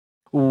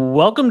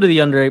Welcome to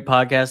the Under 8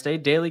 Podcast, a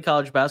daily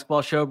college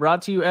basketball show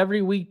brought to you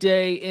every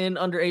weekday in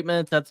under 8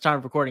 minutes. That's the time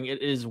of recording.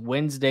 It is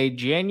Wednesday,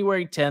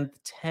 January 10th,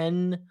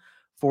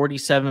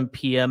 10:47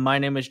 p.m. My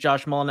name is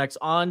Josh Mullinex.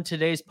 On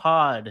today's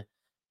pod, it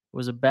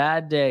was a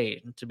bad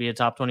day to be a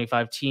top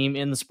 25 team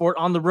in the sport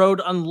on the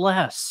road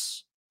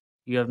unless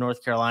you have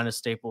North Carolina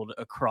stapled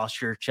across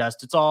your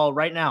chest. It's all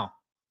right now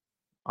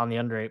on the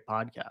Under 8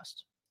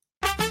 Podcast.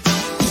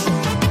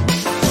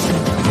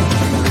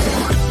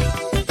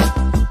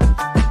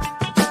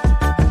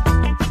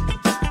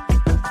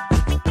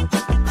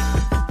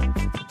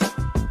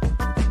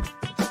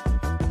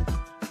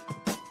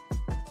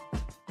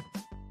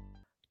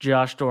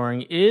 Josh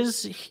Doring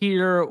is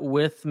here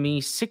with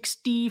me,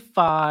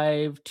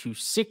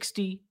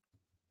 65-60,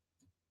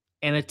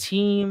 and a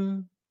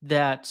team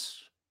that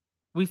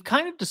we've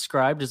kind of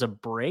described as a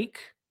break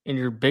in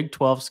your Big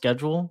 12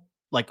 schedule,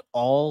 like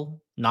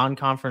all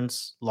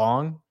non-conference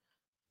long,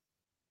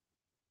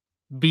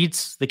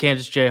 beats the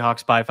Kansas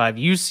Jayhawks by 5,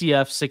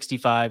 UCF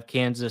 65,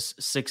 Kansas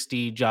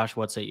 60. Josh,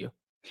 what say you?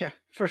 Yeah,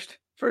 first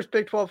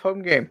Big 12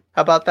 home game.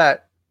 How about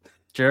that?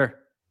 Sure.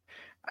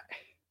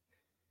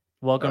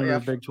 Welcome to the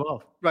Big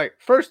 12. Right.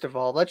 First of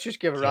all, let's just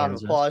give a round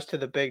of applause to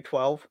the Big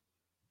 12.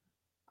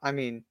 I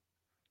mean,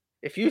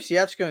 if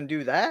UCF's going to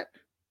do that.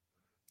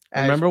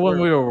 Remember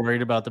when we were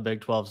worried about the Big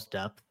 12's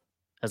depth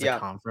as a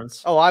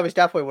conference? Oh, I was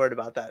definitely worried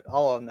about that.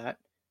 All on that.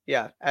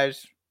 Yeah.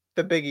 As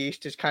the Big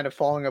East is kind of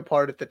falling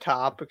apart at the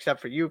top, except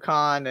for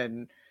UConn,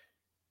 and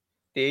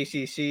the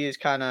ACC is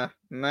kind of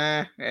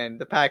meh, and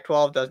the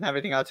Pac-12 doesn't have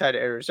anything outside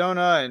of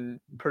Arizona,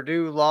 and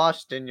Purdue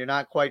lost, and you're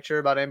not quite sure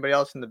about anybody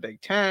else in the Big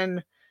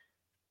 10.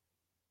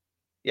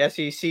 The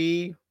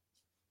SEC,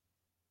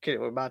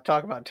 we're about to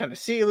talk about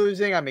Tennessee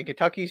losing. I mean,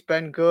 Kentucky's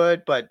been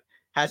good, but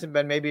hasn't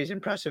been maybe as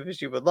impressive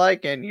as you would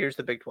like. And here's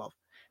the Big 12.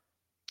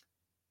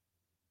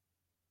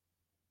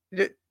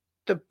 The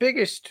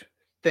biggest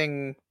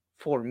thing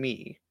for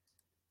me,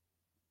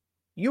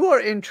 you are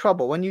in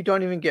trouble when you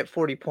don't even get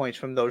 40 points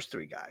from those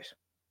three guys.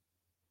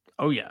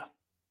 Oh, yeah.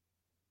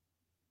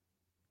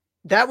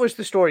 That was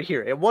the story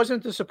here. It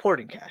wasn't the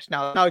supporting cast.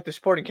 Now, not like the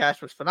supporting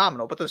cast was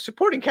phenomenal, but the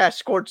supporting cast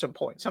scored some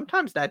points.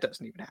 Sometimes that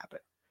doesn't even happen.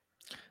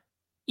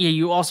 Yeah,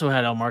 you also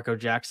had Elmarco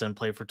Jackson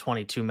play for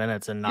 22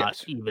 minutes and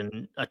not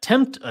even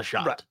attempt a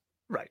shot.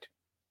 Right.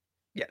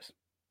 Yes.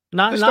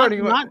 Not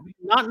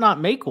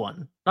make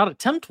one, not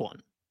attempt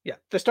one. Yeah,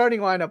 the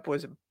starting lineup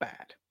was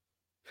bad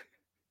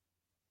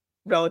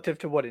relative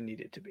to what it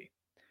needed to be.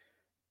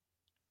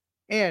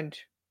 And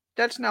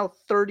that's now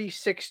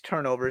 36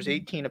 turnovers,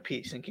 18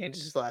 apiece in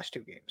Kansas' last two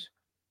games.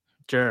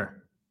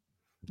 Sure.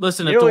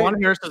 Listen, if DeJuan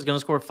Harris is going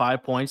to score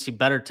 5 points, he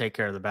better take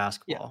care of the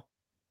basketball.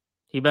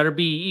 Yeah. He better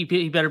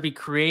be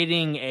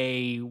creating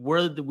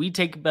we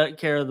take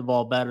care of the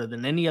ball better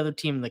than any other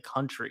team in the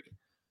country,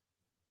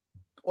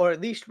 or at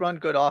least run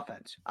good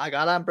offense. I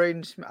got on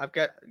Braden Smith. I've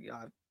got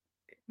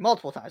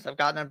multiple times. I've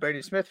gotten on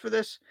Braden Smith for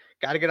this.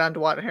 Got to get on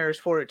DeJuan Harris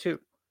for it too.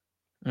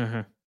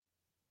 Mm-hmm.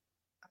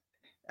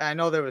 I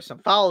know there was some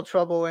foul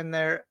trouble in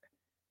there.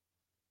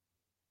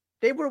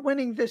 They were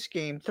winning this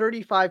game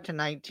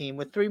 35-19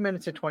 with 3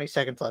 minutes and 20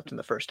 seconds left in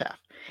the first half.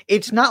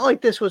 It's not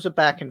like this was a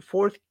back and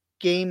forth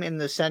game in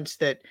the sense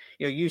that,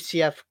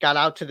 UCF got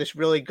out to this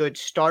really good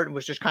start and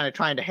was just kind of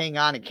trying to hang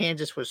on, and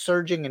Kansas was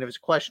surging, and it was a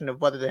question of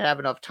whether they have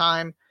enough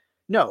time.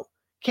 No,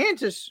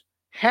 Kansas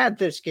had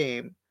this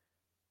game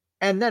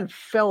and then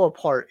fell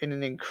apart in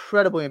an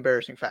incredibly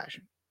embarrassing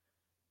fashion.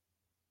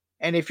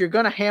 And if you're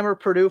going to hammer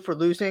Purdue for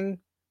losing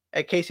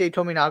at Keisei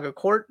Tominaga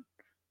Court,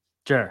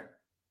 sure,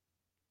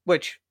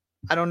 which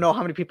I don't know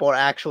how many people are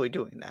actually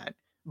doing that,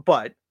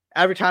 but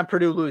every time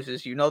Purdue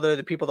loses, they're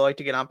the people that like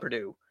to get on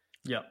Purdue.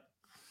 Yep.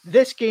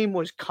 This game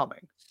was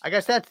coming. I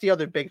guess that's the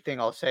other big thing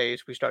I'll say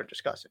as we start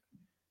discussing.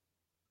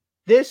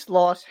 This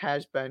loss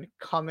has been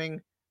coming.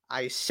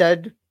 I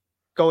said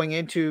going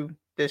into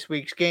this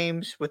week's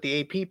games with the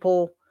AP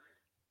poll,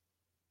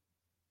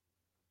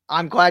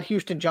 I'm glad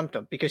Houston jumped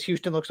them because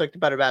Houston looks like the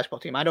better basketball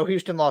team. I know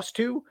Houston lost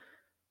 2,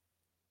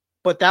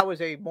 but that was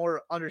a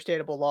more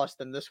understandable loss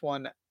than this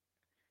one.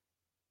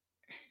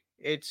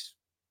 It's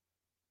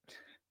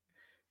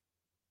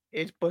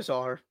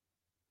bizarre,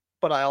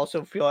 but I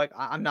also feel like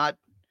I'm not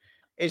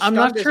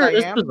sure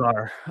it is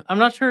bizarre. I'm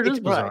not sure it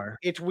is bizarre. Right.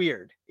 It's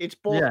weird. It's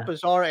both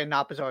bizarre and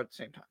not bizarre at the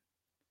same time.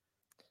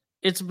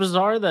 It's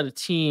bizarre that a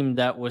team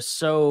that we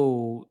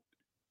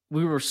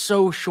were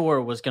so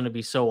sure was going to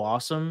be so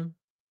awesome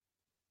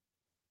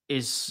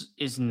is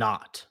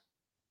not.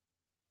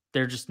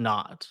 They're just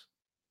not.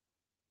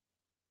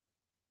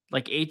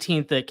 Like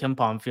 18th at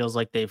KenPom feels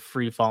like they've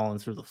free fallen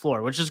through the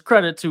floor, which is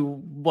credit to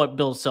what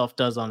Bill Self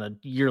does on a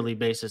yearly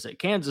basis at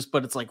Kansas.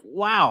 But it's like,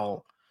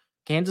 wow,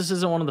 Kansas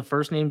isn't one of the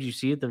first names you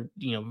see at the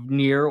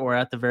near or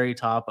at the very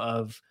top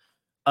of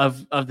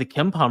the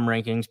KenPom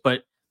rankings.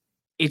 But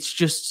it's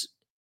just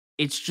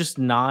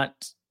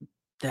not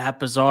that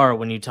bizarre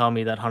when you tell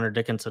me that Hunter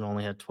Dickinson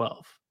only had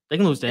 12. They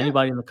can lose to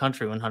anybody in the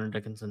country when Hunter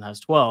Dickinson has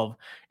 12.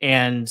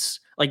 And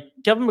like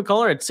Kevin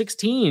McCullough had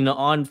 16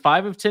 on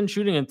 5 of 10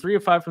 shooting and 3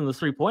 of 5 from the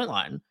 3-point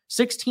line.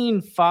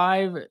 16,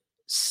 5,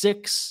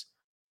 6.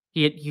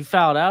 He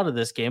fouled out of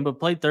this game, but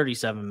played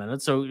 37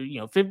 minutes. So,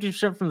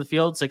 50% from the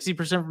field,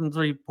 60% from the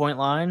 3-point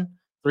line,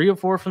 3 of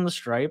 4 from the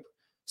stripe,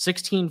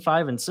 16,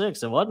 5, and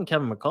 6. It wasn't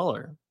Kevin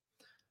McCullough.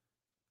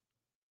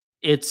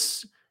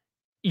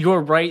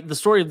 You're right. The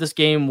story of this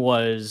game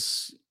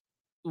was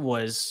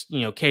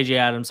KJ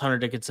Adams, Hunter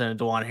Dickinson, and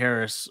DeJuan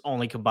Harris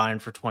only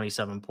combined for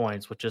 27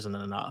 points, which isn't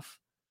enough.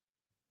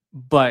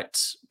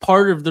 But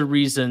part of the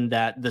reason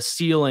that the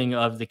ceiling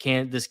of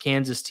this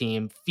Kansas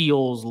team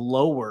feels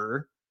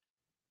lower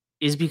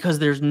is because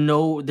there's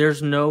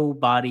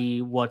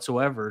nobody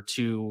whatsoever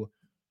to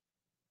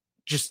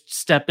just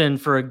step in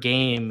for a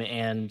game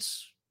and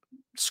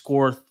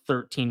score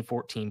 13,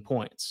 14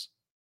 points.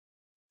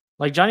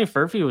 Like Johnny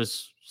Furphy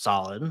was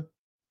solid,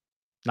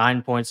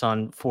 9 points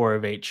on 4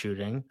 of 8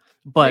 shooting.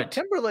 But Nick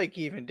Timberlake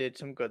even did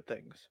some good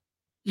things.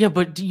 Yeah,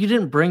 but you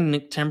didn't bring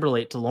Nick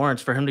Timberlake to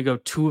Lawrence for him to go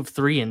 2 of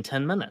 3 in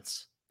 10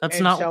 minutes. That's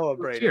and not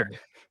celebrate here.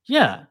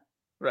 Yeah.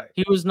 Right.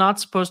 He was not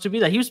supposed to be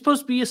that. He was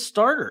supposed to be a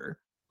starter.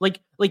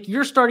 Like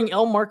you're starting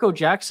El Marco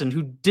Jackson,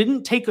 who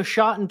didn't take a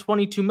shot in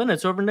 22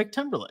 minutes over Nick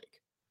Timberlake.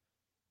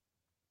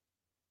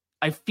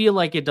 I feel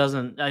like it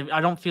doesn't.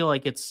 I don't feel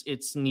like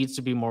it's needs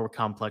to be more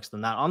complex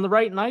than that. On the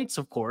right nights,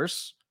 of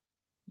course,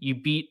 you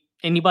beat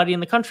anybody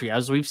in the country,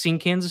 as we've seen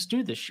Kansas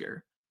do this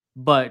year.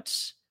 But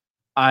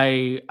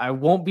I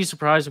won't be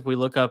surprised if we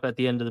look up at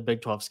the end of the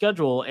Big 12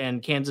 schedule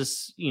and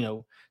Kansas,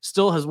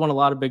 still has won a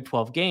lot of Big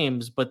 12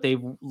 games, but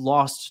they've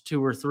lost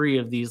 2 or 3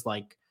 of these.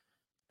 Like,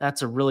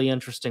 that's a really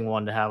interesting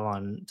one to have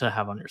on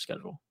your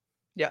schedule.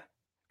 Yeah.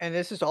 And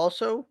this is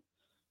also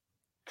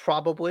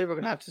probably, we're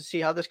going to have to see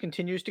how this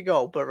continues to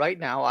go. But right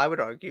now, I would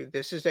argue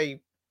this is a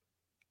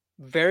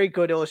very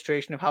good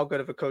illustration of how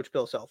good of a coach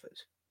Bill Self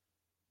is.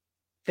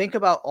 Think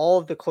about all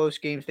of the close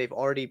games they've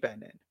already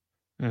been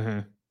in. Mm-hmm.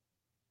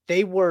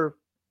 They were,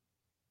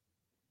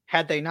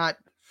 had they not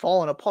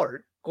fallen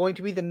apart, going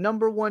to be the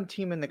number 1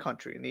 team in the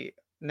country in the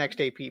next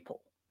AP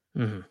poll.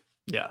 Mm-hmm.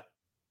 Yeah.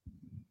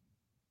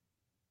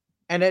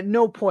 And at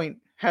no point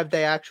have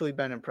they actually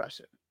been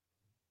impressive.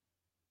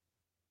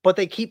 But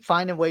they keep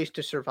finding ways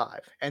to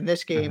survive. And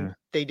this game,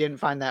 they didn't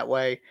find that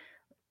way.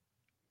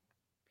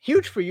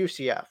 Huge for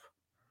UCF.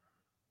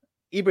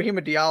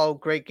 Ibrahima Diallo,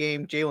 great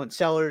game. Jalen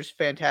Sellers,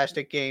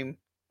 fantastic game.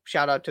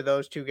 Shout out to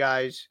those 2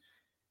 guys.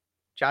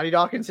 Johnny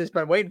Dawkins has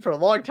been waiting for a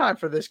long time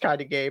for this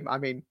kind of game. I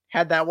mean,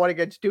 had that one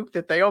against Duke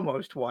that they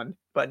almost won,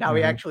 but now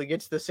he actually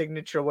gets the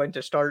signature win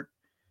to start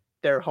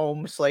their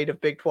home slate of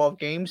Big 12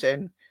 games,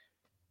 and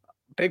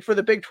big for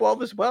the Big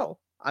 12 as well.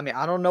 I mean,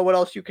 I don't know what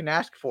else you can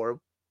ask for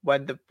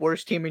when the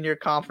worst team in your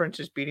conference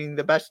is beating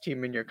the best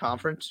team in your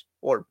conference,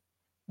 or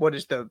what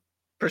is the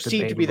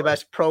perceived to be the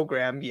best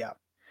program. Yeah.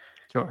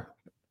 Sure.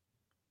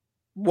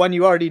 When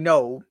you already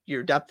know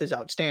your depth is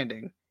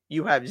outstanding,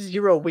 you have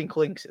 0 weak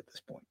links at this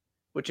point,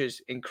 which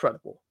is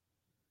incredible.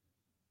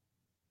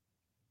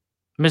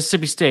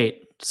 Mississippi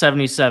State,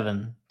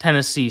 77.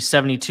 Tennessee,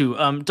 72.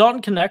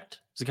 Dalton Connect,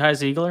 Zakai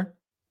Ziegler.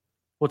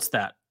 What's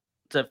that?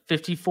 Is that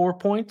 54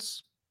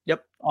 points?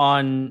 Yep.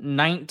 On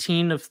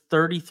 19 of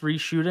 33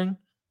 shooting.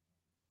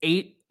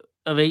 8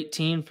 of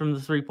 18 from the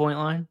 3-point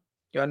line.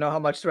 You want to know how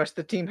much the rest of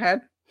the team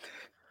had?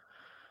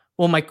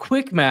 Well, my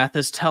quick math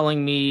is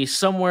telling me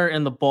somewhere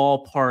in the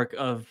ballpark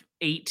of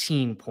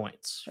 18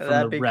 points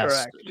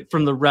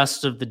from the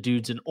rest of the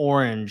dudes in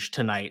orange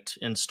tonight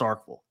in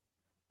Starkville.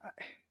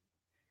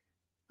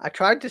 I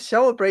tried to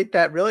celebrate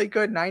that really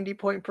good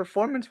 90-point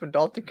performance when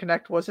Dalton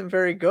Connect wasn't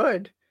very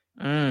good.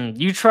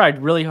 You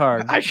tried really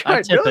hard. I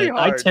tried really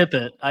hard.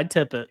 I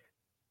tip it.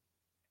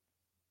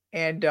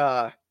 And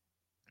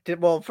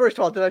first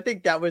of all, did I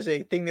think that was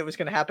a thing that was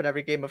going to happen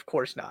every game? Of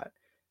course not.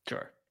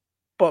 Sure.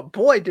 But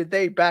boy, did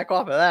they back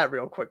off of that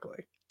real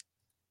quickly.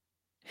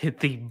 Hit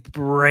the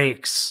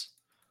brakes.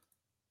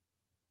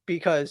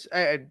 Because,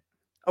 the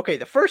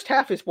first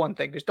half is one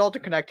thing, because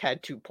Dalton Connect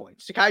had 2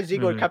 points. Zakai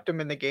Ziegler kept him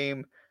in the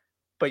game,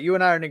 but you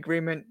and I are in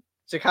agreement,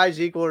 Zakai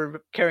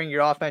Ziegler carrying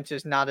your offense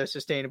is not a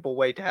sustainable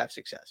way to have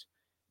success,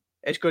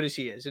 as good as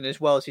he is, and as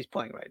well as he's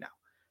playing right now.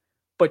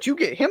 But you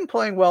get him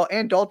playing well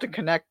and Dalton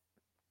Connect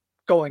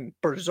going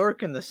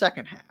berserk in the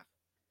second half.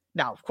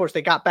 Now, of course,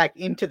 they got back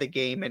into the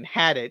game and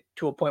had it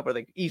to a point where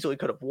they easily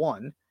could have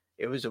won.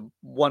 It was a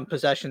one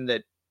possession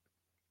that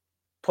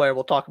player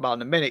we'll talk about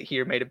in a minute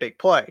here made a big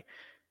play.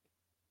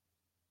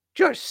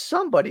 Just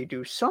somebody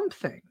do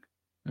something.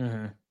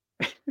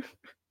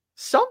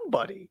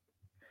 Somebody.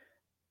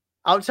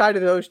 Outside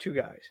of those 2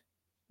 guys.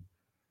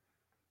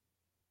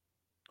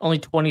 Only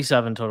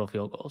 27 total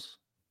field goals.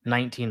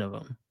 19 of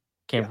them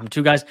came from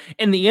 2 guys.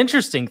 And the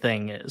interesting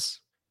thing is,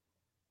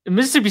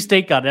 Mississippi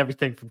State got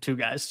everything from 2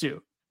 guys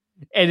too.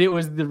 And it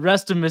was the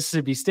rest of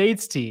Mississippi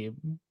State's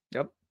team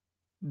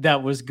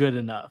that was good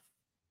enough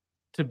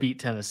to beat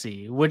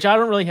Tennessee, which I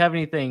don't have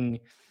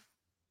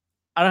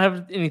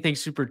anything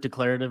super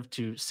declarative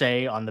to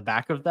say on the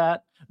back of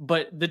that.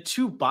 But the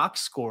 2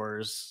 box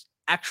scores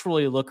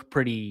actually look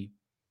pretty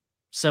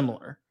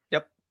similar.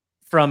 Yep.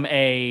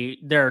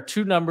 There are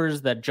 2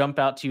 numbers that jump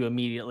out to you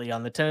immediately.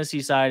 On the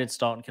Tennessee side, it's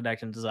Dalton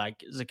Connect and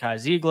Zakai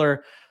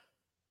Ziegler.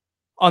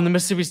 On the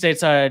Mississippi State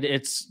side,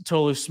 it's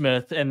Tolu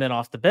Smith, and then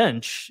off the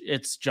bench,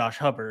 it's Josh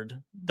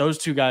Hubbard. Those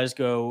two guys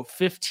go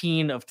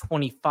 15 of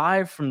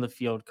 25 from the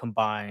field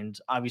combined.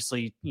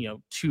 Obviously,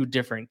 two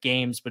different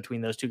games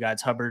between those two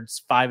guys.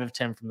 Hubbard's 5 of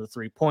 10 from the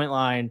 3-point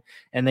line,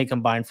 and they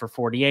combine for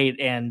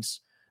 48. And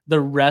the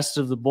rest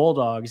of the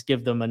Bulldogs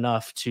give them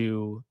enough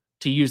to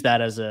use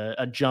that as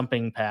a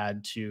jumping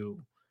pad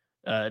to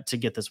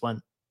get this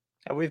win.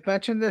 And we've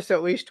mentioned this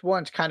at least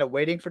once, kind of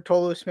waiting for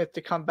Tolu Smith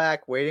to come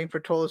back, waiting for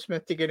Tolu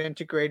Smith to get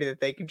integrated,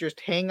 that they can just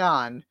hang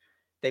on.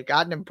 They've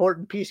got an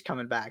important piece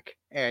coming back.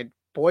 And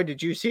boy,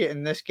 did you see it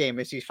in this game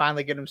as he's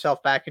finally getting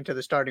himself back into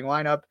the starting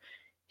lineup.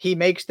 He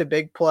makes the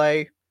big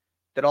play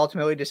that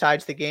ultimately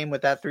decides the game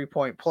with that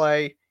 3-point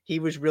play. He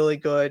was really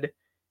good.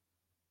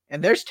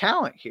 And there's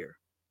talent here.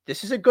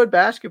 This is a good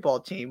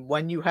basketball team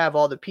when you have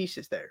all the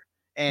pieces there.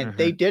 And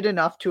they did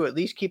enough to at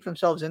least keep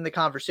themselves in the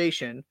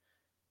conversation.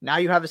 Now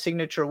you have a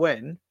signature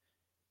win.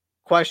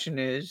 Question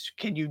is,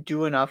 can you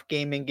do enough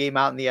game in, game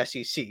out in the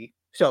SEC?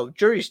 So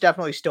jury's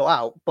definitely still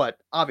out, but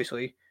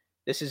obviously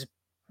this is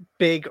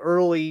big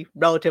early,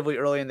 relatively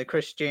early in the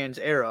Chris Jans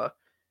era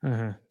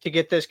to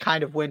get this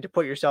kind of win, to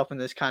put yourself in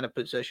this kind of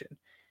position.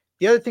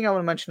 The other thing I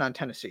want to mention on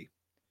Tennessee,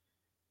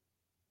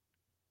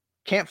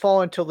 can't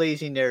fall into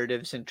lazy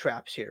narratives and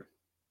traps here.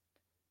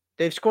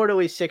 They've scored at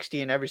least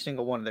 60 in every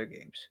single one of their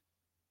games.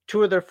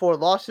 2 of their 4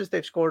 losses,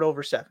 they've scored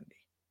over 70.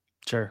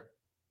 Sure.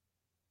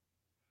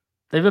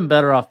 They've been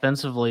better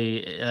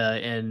offensively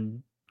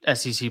in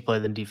SEC play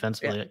than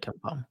defensively at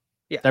KenPom.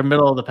 Yeah. They're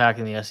middle of the pack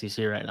in the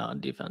SEC right now in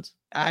defense.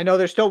 I know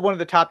they're still one of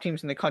the top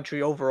teams in the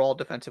country overall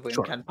defensively in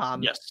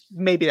KenPom. Yes.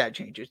 Maybe that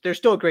changes. They're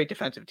still a great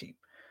defensive team.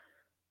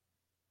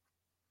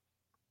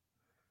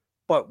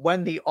 But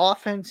when the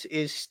offense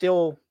is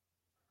still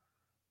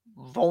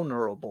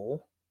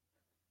vulnerable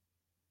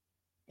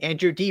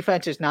and your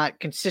defense is not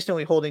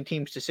consistently holding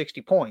teams to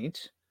 60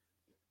 points,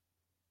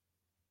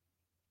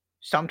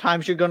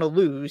 sometimes you're going to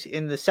lose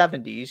in the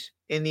 70s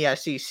in the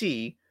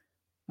SEC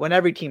when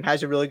every team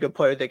has a really good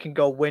player that can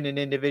go win an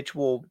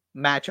individual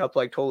matchup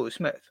like Tolu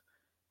Smith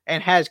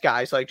and has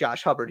guys like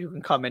Josh Hubbard who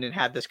can come in and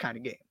have this kind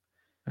of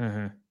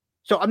game.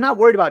 So I'm not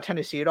worried about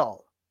Tennessee at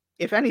all.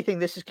 If anything,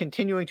 this is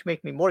continuing to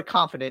make me more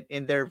confident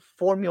in their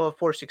formula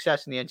for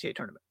success in the NCAA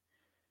tournament.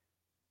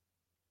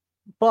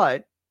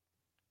 But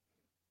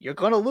you're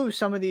going to lose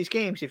some of these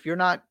games if you're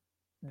not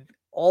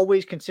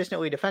always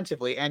consistently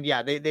defensively. And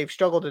yeah, they've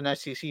struggled in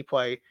SEC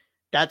play.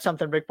 That's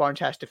something Rick Barnes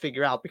has to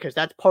figure out, because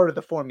that's part of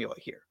the formula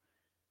here.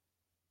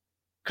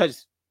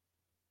 Because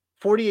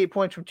 48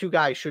 points from 2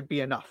 guys should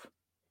be enough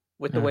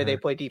with the way they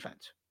play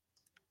defense.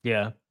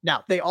 Yeah.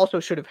 Now, they also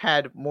should have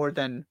had more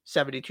than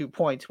 72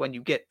 points when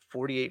you get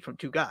 48 from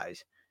 2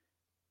 guys.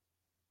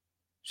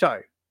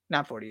 Sorry,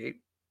 not 48.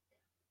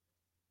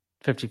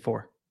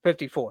 54.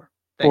 54.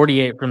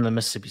 48 from the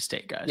Mississippi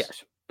State guys.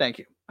 Yes, thank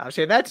you. I would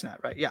say that's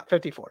not right. Yeah,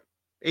 54.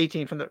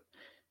 18 from the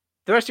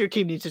rest of your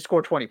team needs to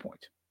score 20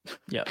 points.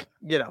 Yeah.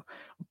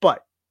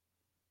 But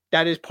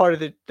that is part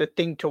of the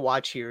thing to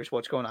watch here, is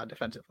what's going on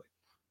defensively.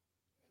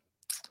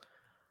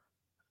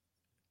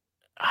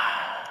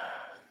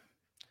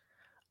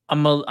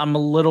 I'm a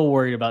little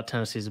worried about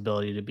Tennessee's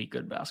ability to beat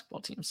good basketball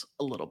teams.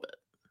 A little bit.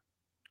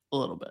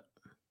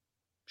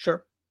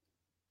 Sure.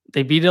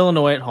 They beat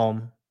Illinois at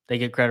home. They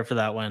get credit for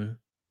that win.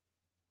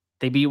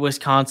 They beat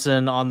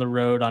Wisconsin on the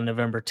road on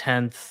November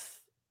 10th.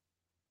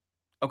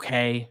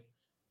 Okay.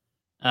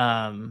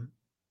 But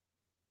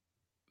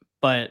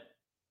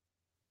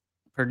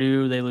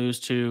Purdue, they lose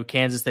to.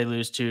 Kansas, they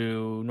lose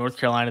to. North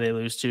Carolina, they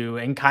lose to.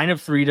 In kind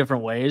of 3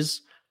 different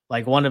ways.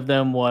 Like, one of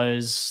them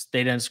was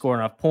they didn't score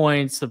enough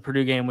points. The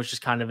Purdue game was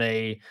just kind of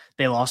they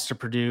lost to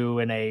Purdue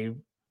in a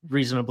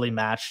reasonably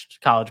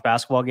matched college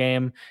basketball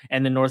game.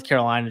 And then North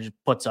Carolina just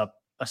puts up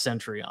a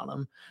century on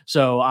them.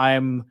 So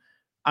I'm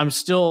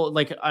still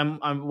like,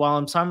 while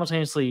I'm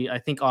simultaneously, I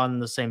think, on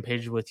the same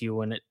page with you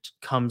when it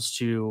comes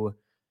to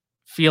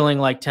feeling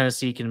like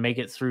Tennessee can make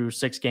it through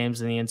 6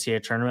 games in the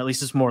NCAA tournament. At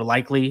least it's more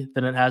likely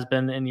than it has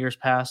been in years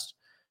past.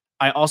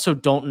 I also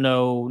don't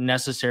know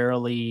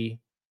necessarily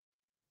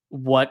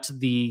what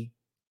the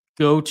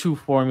go-to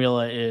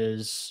formula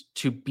is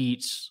to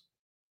beat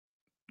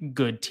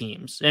good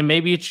teams. And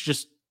maybe it's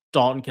just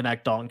Dalton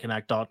Connect. And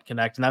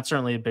that's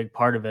certainly a big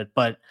part of it.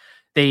 But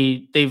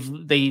they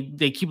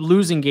keep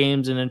losing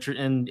games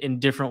in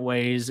different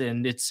ways.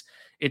 And it's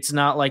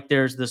not like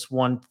there's this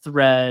one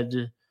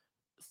thread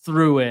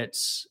through it.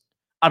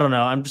 I don't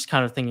know. I'm just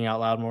kind of thinking out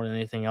loud more than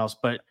anything else.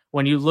 But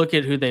when you look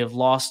at who they've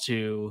lost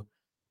to,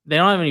 they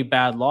don't have any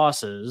bad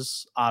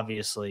losses,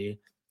 obviously,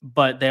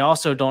 but they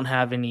also don't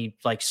have any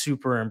like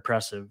super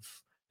impressive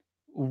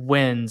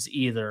wins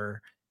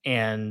either.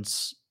 And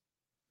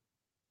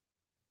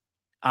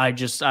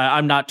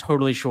I'm not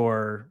totally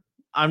sure.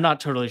 I'm not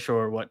totally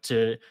sure what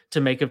to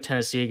make of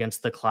Tennessee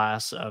against the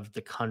class of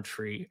the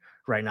country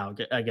right now,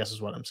 I guess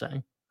is what I'm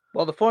saying.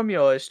 Well, the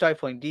formula is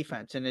stifling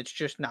defense, and it's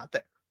just not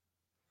there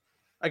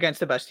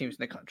against the best teams in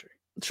the country.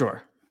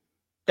 Sure.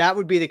 That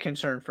would be the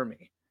concern for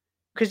me.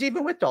 Because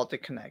even with Dalton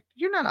Connect,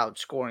 you're not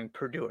outscoring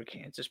Purdue or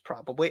Kansas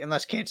probably,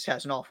 unless Kansas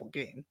has an awful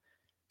game.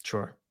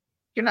 Sure.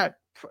 You're not,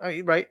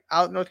 right?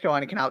 North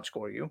Carolina can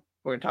outscore you.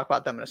 We're going to talk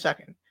about them in a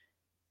second.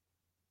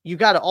 You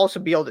got to also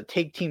be able to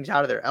take teams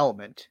out of their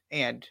element.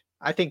 And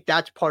I think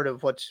that's part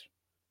of what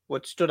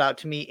stood out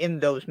to me in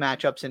those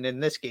matchups and in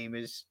this game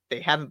is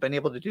they haven't been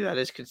able to do that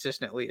as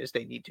consistently as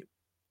they need to.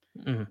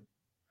 Mm-hmm.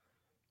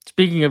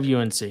 Speaking of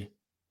UNC,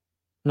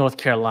 North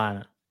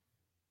Carolina,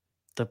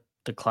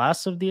 the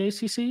class of the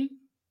ACC?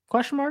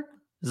 Question mark?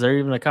 Is there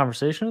even a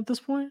conversation at this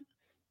point?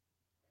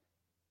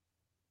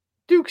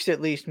 Duke's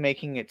at least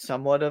making it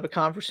somewhat of a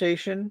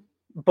conversation,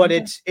 but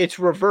Okay. it's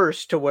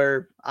reversed to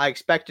where I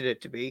expected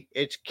it to be.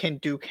 It's can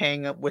Duke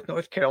hang with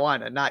North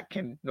Carolina, not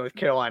can North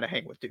Carolina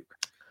hang with Duke.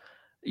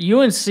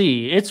 UNC,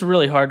 it's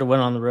really hard to win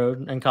on the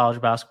road in college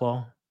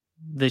basketball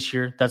this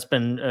year. That's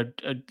been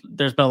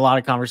there's been a lot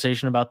of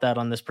conversation about that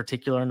on this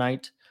particular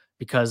night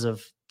because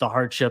of the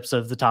hardships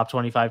of the top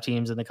 25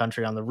 teams in the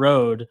country on the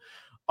road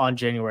on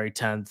January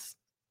 10th.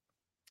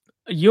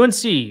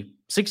 UNC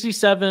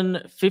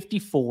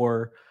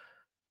 67-54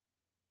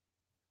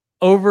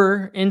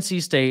 over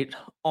NC State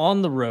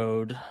on the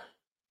road.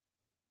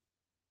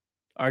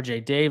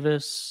 RJ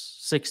Davis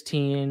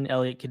 16,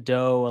 Elliot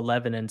Cadeau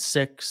 11 and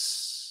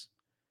 6.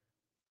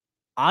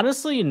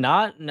 Honestly,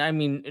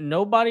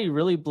 nobody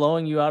really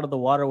blowing you out of the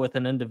water with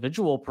an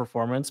individual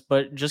performance,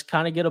 but just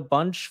kind of get a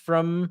bunch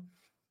from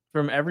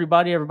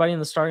everybody. Everybody in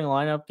the starting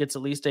lineup gets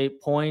at least 8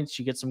 points.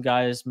 You get some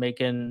guys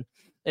making,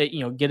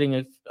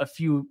 getting a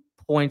few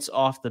points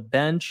off the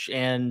bench.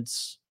 And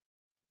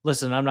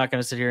listen, I'm not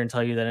going to sit here and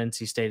tell you that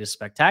NC State is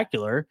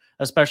spectacular,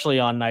 especially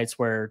on nights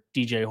where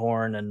DJ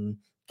Horn and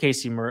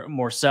Casey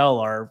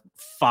Morsell are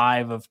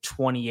 5 of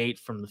 28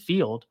 from the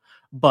field.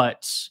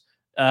 But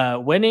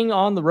winning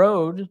on the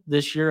road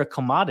this year, a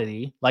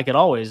commodity like it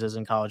always is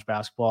in college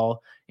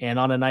basketball. And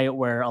on a night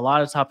where a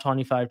lot of top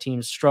 25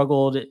 teams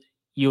struggled,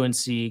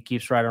 UNC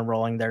keeps right on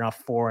rolling. They're now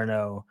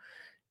 4-0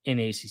 in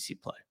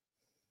ACC play.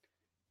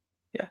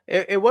 Yeah,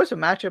 it was a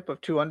matchup of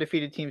two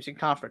undefeated teams in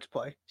conference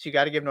play. So you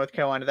got to give North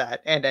Carolina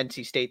that and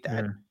NC State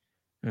that.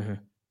 Mm-hmm.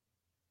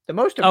 The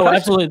most impressive... Oh,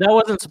 absolutely. That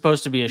wasn't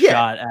supposed to be a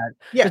shot at.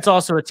 Yeah. It's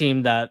also a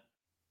team that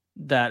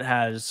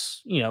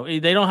has, they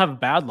don't have a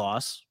bad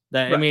loss.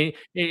 Right. I mean,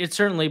 it's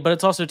certainly, but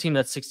it's also a team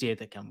that's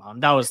 68th at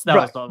KenPom. That was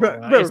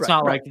it's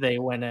not like they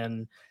went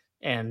in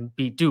and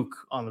beat Duke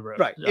on the road.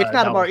 Right. It's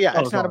not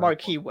it's not a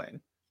marquee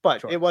win,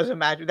 but it was a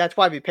match. That's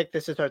why we picked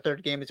this as our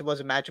third game. It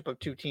was a matchup of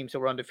two teams that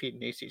were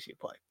undefeated in ACC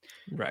play.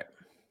 Right.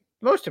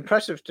 The most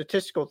impressive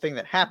statistical thing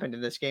that happened in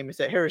this game is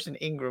that Harrison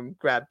Ingram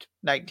grabbed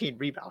 19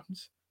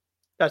 rebounds.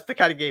 That's the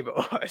kind of game it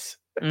was.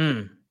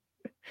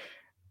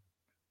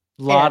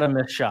 Lot of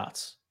missed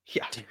shots.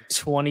 Yeah.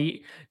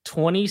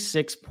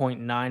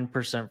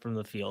 26.9% from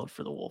the field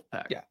for the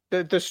Wolfpack. Yeah.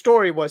 The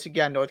story was,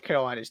 again, North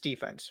Carolina's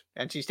defense.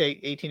 NC State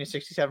 18 of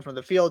 67 from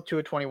the field, 2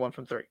 of 21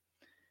 from 3.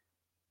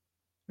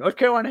 North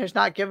Carolina has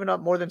not given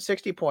up more than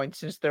 60 points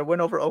since their win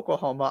over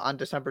Oklahoma on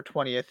December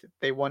 20th.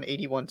 They won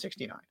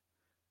 81-69.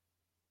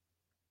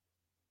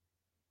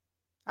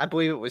 I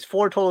believe it was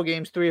 4 total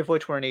games, 3 of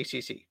which were in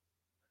ACC.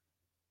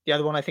 The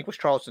other one, I think, was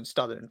Charleston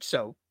Southern.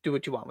 So do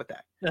what you want with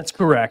that. That's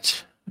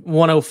correct.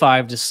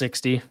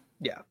 105-60.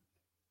 Yeah.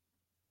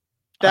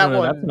 That's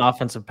an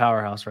offensive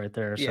powerhouse right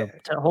there. So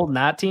holding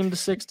that team to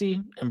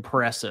 60,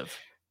 impressive.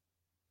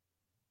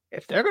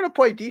 If they're going to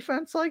play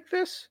defense like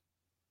this,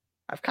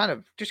 I've kind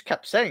of just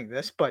kept saying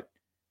this, but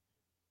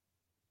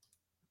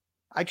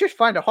I just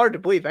find it hard to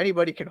believe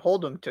anybody can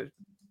hold them to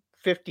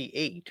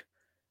 58.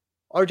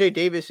 RJ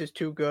Davis is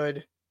too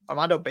good.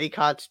 Armando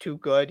Bacot's too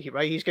good.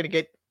 He's going to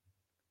get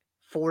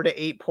 4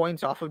 to 8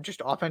 points off of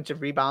just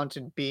offensive rebounds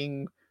and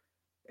being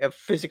a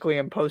physically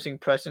imposing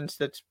presence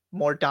that's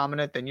more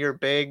dominant than your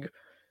big.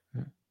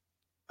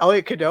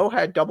 Elliot Cadeau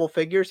had double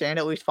figures and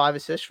at least 5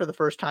 assists for the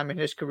first time in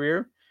his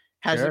career.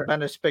 Hasn't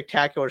been a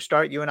spectacular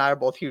start. You and I are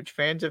both huge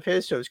fans of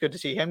his, so it's good to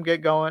see him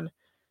get going.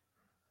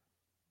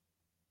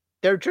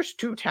 They're just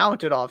too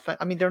talented I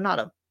mean, they're not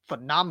a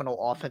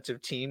phenomenal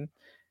offensive team,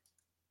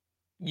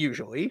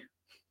 usually.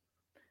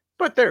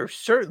 But they're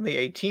certainly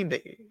a team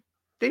that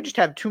they just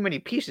have too many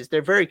pieces.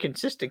 They're very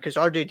consistent because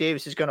RJ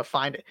Davis is going to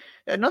find it.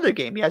 Another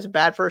game, he has a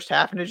bad first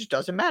half, and it just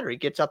doesn't matter. He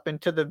gets up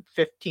into the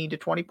 15 to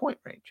 20 point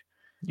range.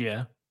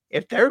 Yeah.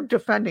 If they're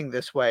defending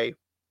this way,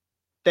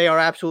 they are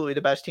absolutely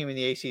the best team in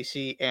the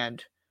ACC,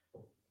 and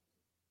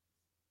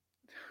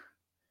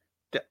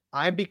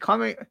I'm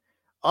becoming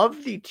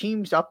of the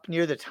teams up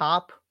near the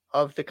top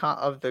of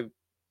the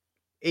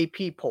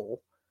AP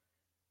poll.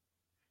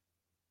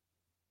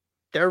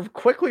 They're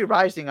quickly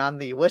rising on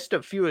the list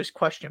of fewest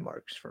question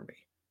marks for me.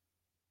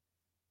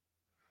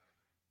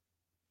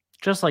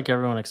 Just like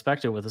everyone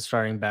expected with the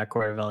starting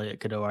backcourt of Elliot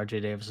Cadeau,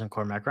 RJ Davis, and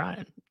Cormac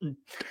Ryan. A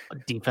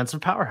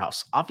defensive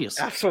powerhouse,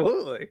 obviously.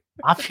 Absolutely.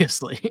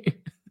 Obviously.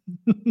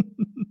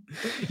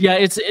 Yeah,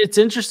 it's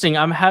interesting.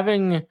 I'm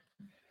having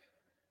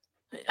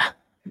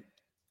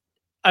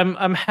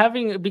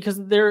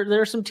because there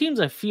are some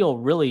teams I feel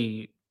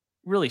really,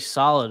 really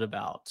solid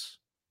about.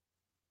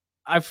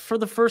 I've for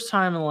the first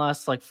time in the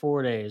last like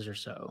 4 days or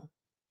so,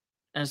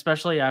 and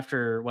especially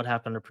after what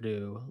happened to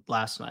Purdue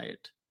last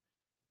night,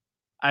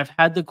 I've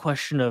had the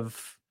question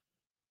of,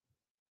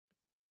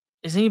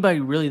 is anybody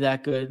really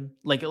that good?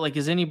 Like like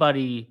is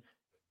anybody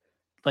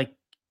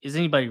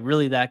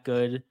really that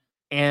good?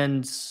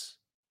 And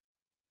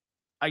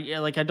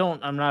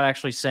I'm not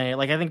actually saying,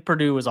 like, I think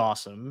Purdue is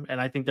awesome, and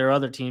I think there are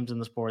other teams in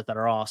the sport that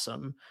are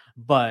awesome,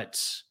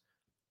 but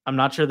I'm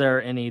not sure there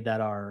are any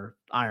that are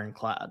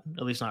ironclad,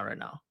 at least not right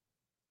now.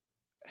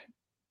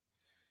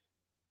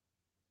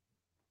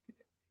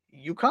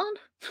 UConn?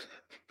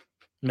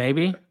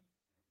 Maybe,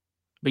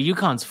 but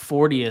UConn's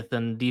 40th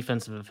in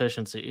defensive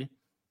efficiency,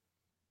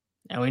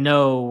 and we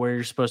know where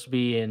you're supposed to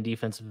be in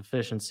defensive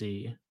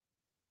efficiency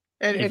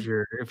And if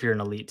you're an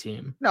elite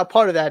team. now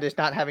part of that is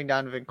not having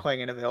Donovan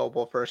Clingan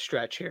available for a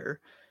stretch here.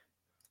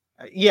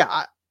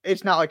 Yeah,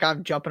 it's not like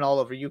I'm jumping all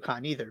over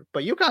UConn either,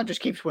 but UConn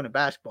just keeps winning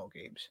basketball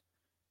games.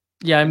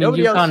 Yeah, I And mean,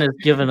 nobody else. UConn has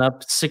given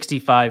up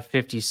 65,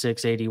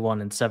 56,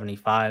 81, and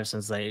 75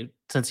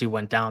 since he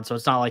went down. So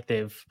it's not like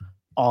they've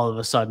all of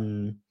a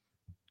sudden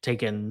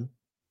taken,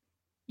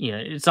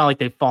 it's not like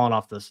they've fallen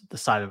off the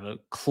side of a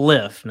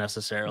cliff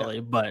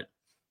necessarily, No, but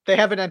they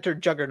haven't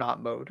entered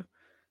juggernaut mode.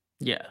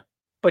 yeah.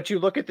 But you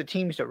look at the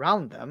teams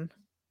around them.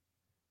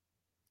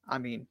 I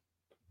mean,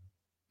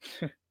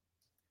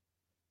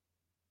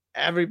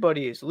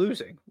 everybody is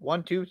losing.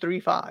 1, 2, 3,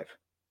 5.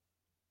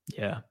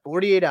 Yeah.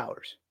 48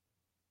 hours.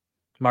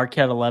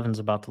 Marquette 11's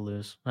about to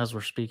lose as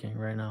we're speaking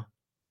right now.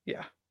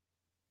 Yeah.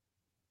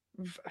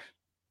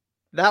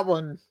 That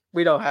one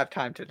we don't have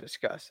time to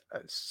discuss.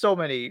 So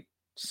many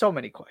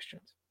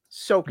questions.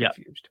 So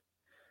confused.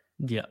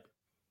 Yeah.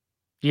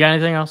 You got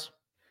anything else?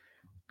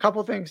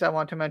 Couple things I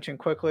want to mention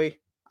quickly.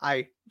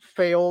 I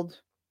failed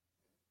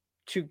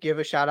to give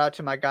a shout out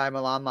to my guy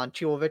Milan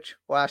Momcilovic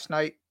last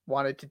night.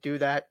 Wanted to do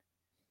that.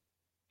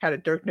 Had a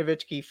Dirk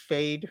Nowitzki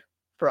fade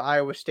for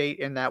Iowa State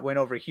in that win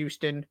over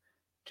Houston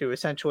to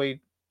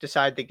essentially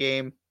decide the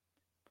game.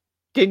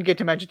 Didn't get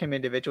to mention him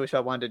individually, so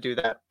I wanted to do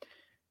that.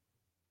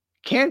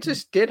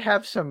 Kansas did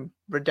have some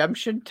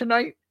redemption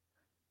tonight.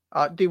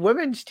 The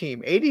women's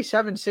team,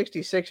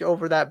 87-66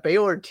 over that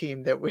Baylor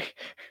team that we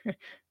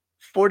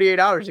 48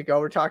 hours ago,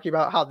 we're talking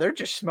about how they're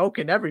just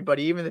smoking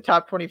everybody, even the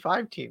top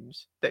 25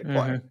 teams they play.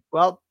 Mm-hmm.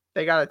 Well,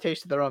 they got a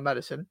taste of their own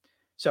medicine.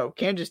 So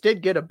Kansas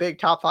did get a big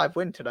top 5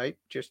 win tonight,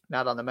 just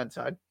not on the men's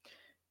side.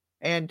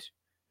 And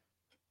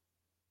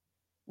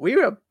we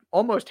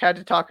almost had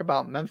to talk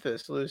about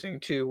Memphis losing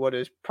to what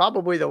is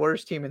probably the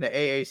worst team in the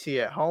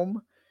AAC at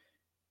home.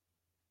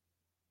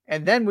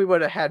 And then we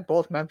would have had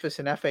both Memphis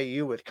and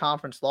FAU with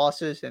conference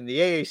losses, and the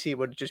AAC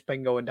would have just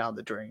been going down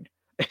the drain.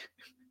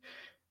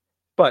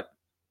 But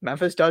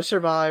Memphis does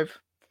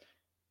survive.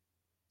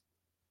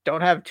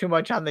 Don't have too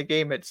much on the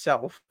game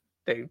itself.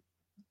 They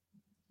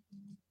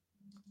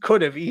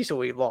could have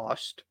easily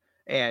lost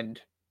and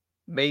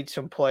made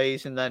some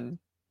plays and then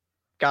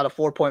got a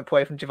 4-point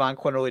play from Javon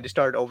Quinterly to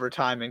start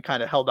overtime and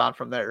kind of held on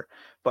from there.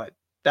 But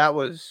that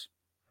was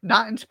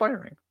not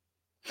inspiring.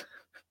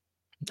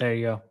 There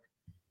you go.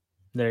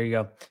 There you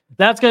go.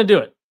 That's going to do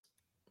it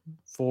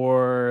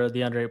for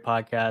the Under 8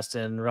 podcast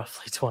in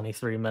roughly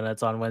 23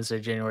 minutes on Wednesday,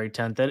 January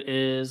 10th. It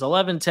is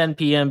 11:10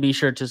 p.m. Be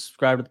sure to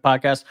subscribe to the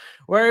podcast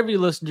wherever you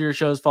listen to your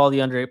shows. Follow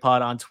the Under 8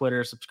 pod on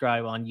Twitter,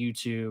 subscribe on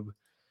YouTube,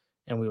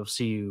 and we will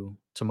see you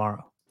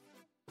tomorrow.